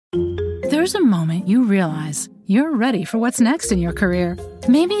There's a moment you realize you're ready for what's next in your career.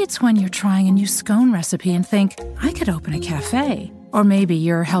 Maybe it's when you're trying a new scone recipe and think, I could open a cafe. Or maybe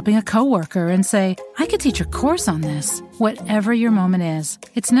you're helping a coworker and say, I could teach a course on this. Whatever your moment is,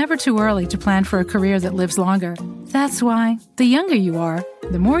 it's never too early to plan for a career that lives longer. That's why, the younger you are,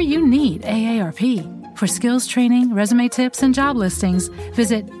 the more you need AARP. For skills training, resume tips, and job listings,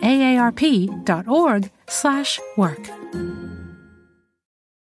 visit aarp.org/work.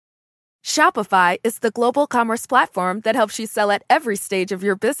 Shopify is the global commerce platform that helps you sell at every stage of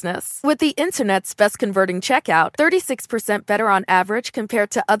your business. With the internet's best converting checkout, 36% better on average compared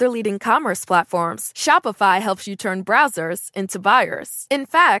to other leading commerce platforms, Shopify helps you turn browsers into buyers. In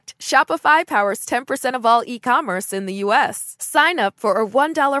fact, Shopify powers 10% of all e-commerce in the U.S. Sign up for a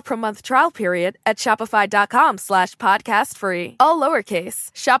 $1 per month trial period at shopify.com/podcast free. All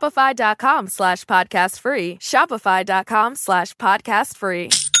lowercase, shopify.com/podcast free. Shopify.com/podcast free.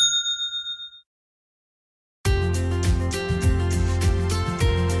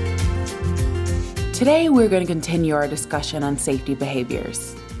 Today, we're going to continue our discussion on safety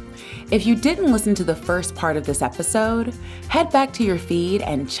behaviors. If you didn't listen to the first part of this episode, head back to your feed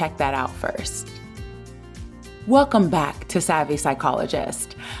and check that out first. Welcome back to Savvy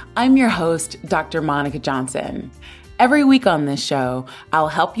Psychologist. I'm your host, Dr. Monica Johnson. Every week on this show, I'll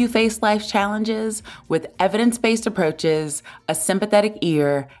help you face life's challenges with evidence-based approaches, a sympathetic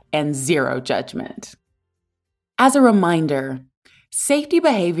ear, and zero judgment. As a reminder, safety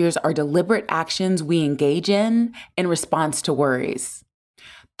behaviors are deliberate actions we engage in response to worries.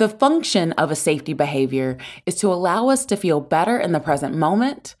 The function of a safety behavior is to allow us to feel better in the present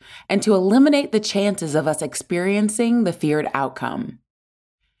moment and to eliminate the chances of us experiencing the feared outcome.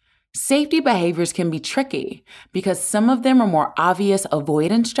 Safety behaviors can be tricky because some of them are more obvious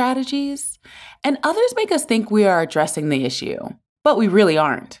avoidance strategies, and others make us think we are addressing the issue, but we really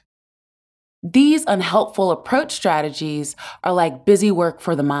aren't. These unhelpful approach strategies are like busy work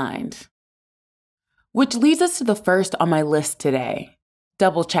for the mind. Which leads us to the first on my list today,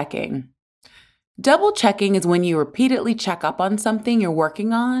 double checking. Double checking is when you repeatedly check up on something you're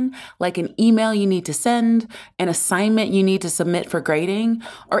working on, like an email you need to send, an assignment you need to submit for grading,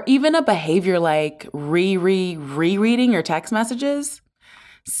 or even a behavior like rereading your text messages.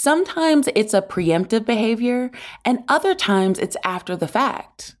 Sometimes it's a preemptive behavior, and other times it's after the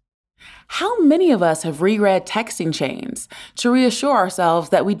fact. How many of us have reread texting chains to reassure ourselves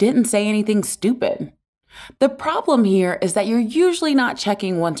that we didn't say anything stupid? The problem here is that you're usually not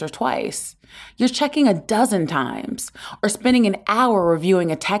checking once or twice. You're checking a dozen times or spending an hour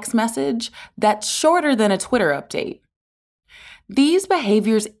reviewing a text message that's shorter than a Twitter update. These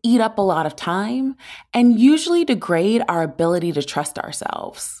behaviors eat up a lot of time and usually degrade our ability to trust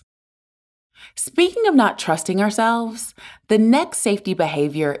ourselves. Speaking of not trusting ourselves, the next safety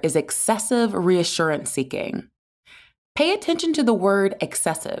behavior is excessive reassurance seeking. Pay attention to the word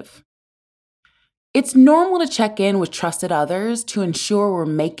excessive. It's normal to check in with trusted others to ensure we're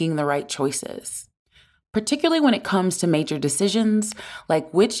making the right choices, particularly when it comes to major decisions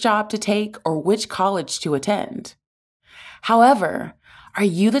like which job to take or which college to attend. However, are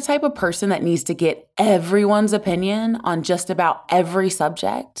you the type of person that needs to get everyone's opinion on just about every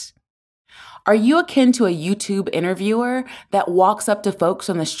subject? Are you akin to a YouTube interviewer that walks up to folks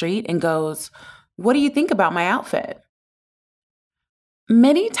on the street and goes, "What do you think about my outfit?"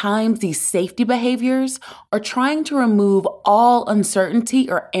 Many times these safety behaviors are trying to remove all uncertainty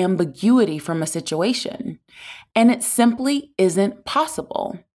or ambiguity from a situation, and it simply isn't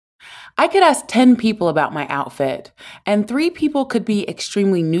possible. I could ask 10 people about my outfit, and 3 people could be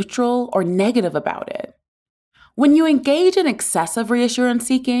extremely neutral or negative about it. When you engage in excessive reassurance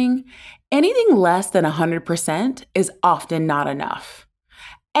seeking, anything less than 100% is often not enough.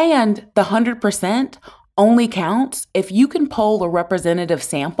 And the 100% only counts if you can poll a representative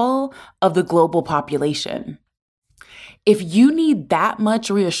sample of the global population. If you need that much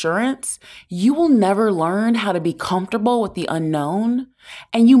reassurance, you will never learn how to be comfortable with the unknown,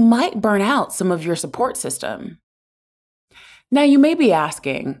 and you might burn out some of your support system. Now, you may be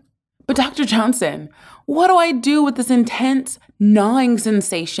asking, but Dr. Johnson, what do I do with this intense, gnawing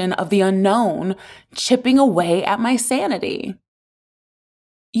sensation of the unknown chipping away at my sanity?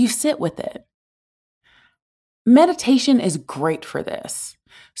 You sit with it. Meditation is great for this.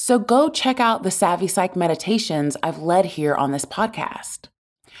 So go check out the Savvy Psych meditations I've led here on this podcast.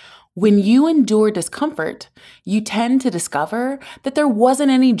 When you endure discomfort, you tend to discover that there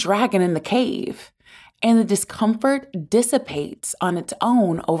wasn't any dragon in the cave, and the discomfort dissipates on its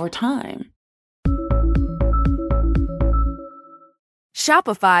own over time.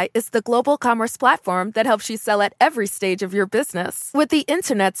 Shopify is the global commerce platform that helps you sell at every stage of your business. With the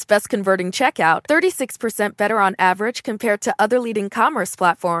internet's best converting checkout, 36% better on average compared to other leading commerce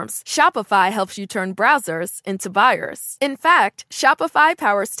platforms, Shopify helps you turn browsers into buyers. In fact, Shopify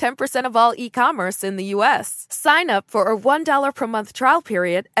powers 10% of all e-commerce in the U.S. Sign up for a $1 per month trial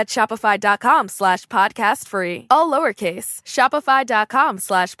period at shopify.com/podcastfree. All lowercase,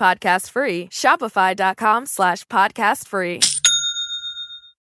 shopify.com/podcastfree, shopify.com/podcastfree.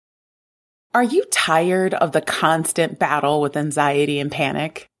 Are you tired of the constant battle with anxiety and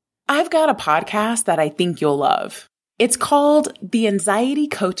panic? I've got a podcast that I think you'll love. It's called the Anxiety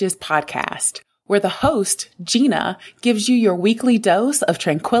Coaches Podcast, where the host, Gina, gives you your weekly dose of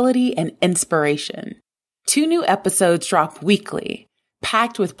tranquility and inspiration. 2 new episodes drop weekly,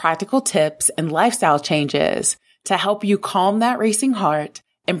 packed with practical tips and lifestyle changes to help you calm that racing heart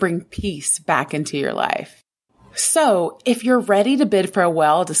and bring peace back into your life. So, if you're ready to bid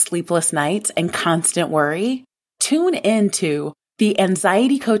farewell to sleepless nights and constant worry, tune into the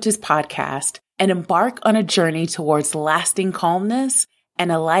Anxiety Coaches Podcast and embark on a journey towards lasting calmness and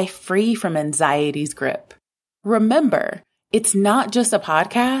a life free from anxiety's grip. Remember, it's not just a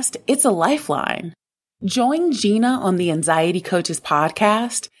podcast, it's a lifeline. Join Gina on the Anxiety Coaches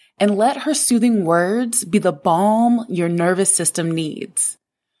Podcast and let her soothing words be the balm your nervous system needs.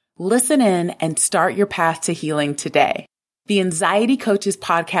 Listen in and start your path to healing today.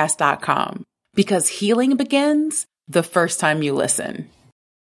 TheAnxietyCoachesPodcast.com, because healing begins the first time you listen.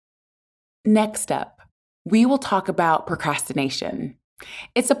 Next up, we will talk about procrastination.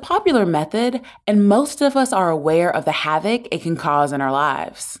 It's a popular method, and most of us are aware of the havoc it can cause in our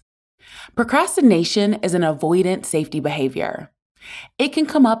lives. Procrastination is an avoidant safety behavior. It can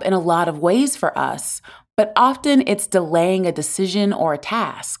come up in a lot of ways for us, but often it's delaying a decision or a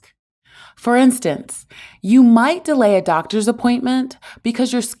task. For instance, you might delay a doctor's appointment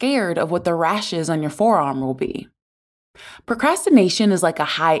because you're scared of what the rashes on your forearm will be. Procrastination is like a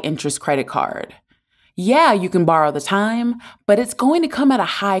high-interest credit card. Yeah, you can borrow the time, but it's going to come at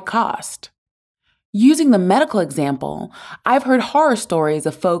a high cost. Using the medical example, I've heard horror stories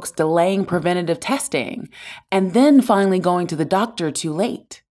of folks delaying preventative testing and then finally going to the doctor too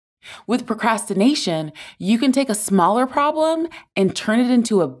late. With procrastination, you can take a smaller problem and turn it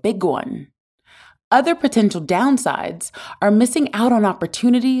into a big one. Other potential downsides are missing out on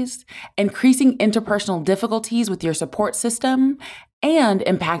opportunities, increasing interpersonal difficulties with your support system, and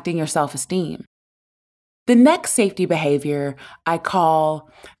impacting your self-esteem. The next safety behavior I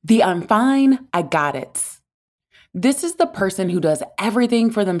call the I'm fine, I got it. This is the person who does everything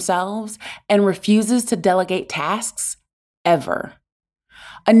for themselves and refuses to delegate tasks ever.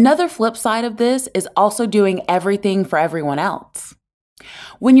 Another flip side of this is also doing everything for everyone else.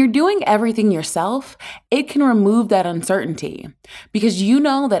 When you're doing everything yourself, it can remove that uncertainty because you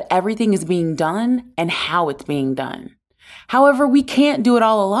know that everything is being done and how it's being done. However, we can't do it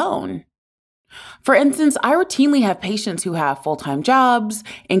all alone. For instance, I routinely have patients who have full-time jobs,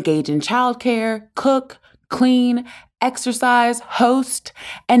 engage in childcare, cook, clean, exercise, host,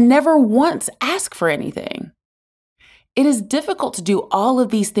 and never once ask for anything. It is difficult to do all of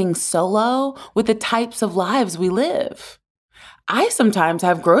these things solo with the types of lives we live. I sometimes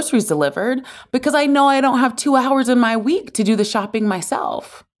have groceries delivered because I know I don't have 2 hours in my week to do the shopping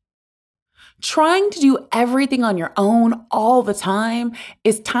myself. Trying to do everything on your own all the time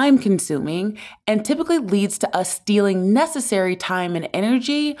is time-consuming and typically leads to us stealing necessary time and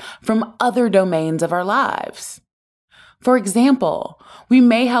energy from other domains of our lives. For example, we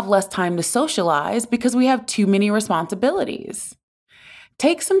may have less time to socialize because we have too many responsibilities.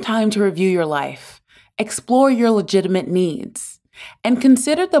 Take some time to review your life, explore your legitimate needs, and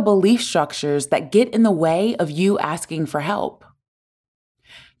consider the belief structures that get in the way of you asking for help.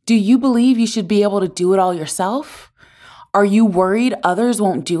 Do you believe you should be able to do it all yourself? Are you worried others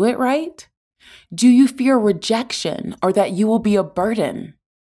won't do it right? Do you fear rejection or that you will be a burden?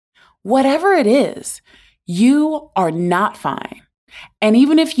 Whatever it is, you are not fine. And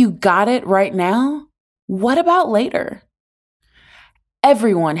even if you got it right now, what about later?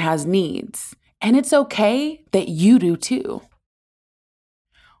 Everyone has needs, and it's okay that you do too.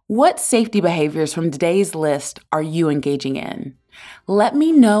 What safety behaviors from today's list are you engaging in? Let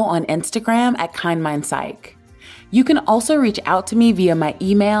me know on Instagram at KindMindPsych. You can also reach out to me via my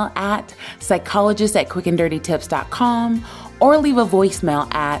email at psychologist@quickanddirtytips.com or leave a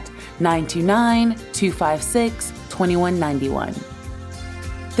voicemail at 929-256-2191.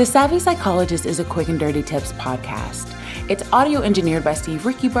 The Savvy Psychologist is a Quick and Dirty Tips podcast. It's audio engineered by Steve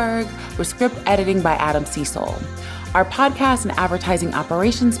Rickyberg with script editing by Adam Cecil. Our podcast and advertising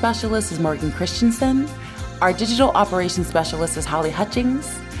operations specialist is Morgan Christensen. Our digital operations specialist is Holly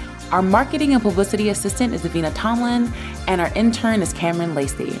Hutchings. Our marketing and publicity assistant is Avina Tomlin, and our intern is Cameron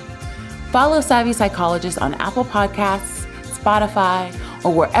Lacey. Follow Savvy Psychologist on Apple Podcasts, Spotify,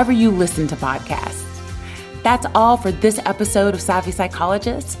 or wherever you listen to podcasts. That's all for this episode of Savvy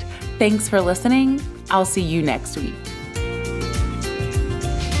Psychologist. Thanks for listening. I'll see you next week.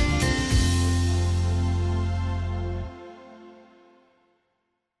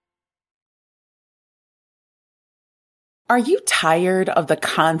 Are you tired of the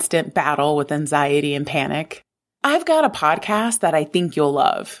constant battle with anxiety and panic? I've got a podcast that I think you'll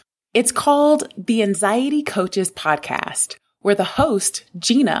love. It's called the Anxiety Coaches Podcast, where the host,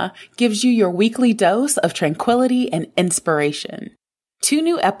 Gina, gives you your weekly dose of tranquility and inspiration. 2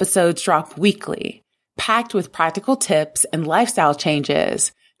 new episodes drop weekly, packed with practical tips and lifestyle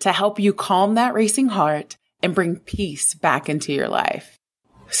changes to help you calm that racing heart and bring peace back into your life.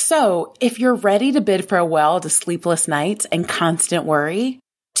 So, if you're ready to bid farewell to sleepless nights and constant worry,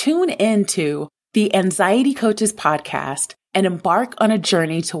 tune into the Anxiety Coaches Podcast and embark on a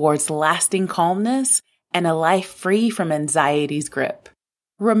journey towards lasting calmness and a life free from anxiety's grip.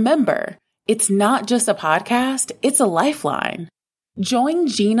 Remember, it's not just a podcast, it's a lifeline. Join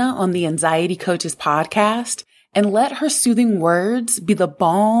Gina on the Anxiety Coaches Podcast and let her soothing words be the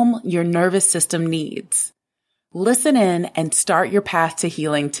balm your nervous system needs. Listen in and start your path to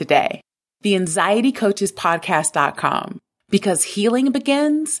healing today. TheAnxietyCoachesPodcast.com, because healing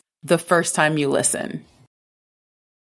begins the first time you listen.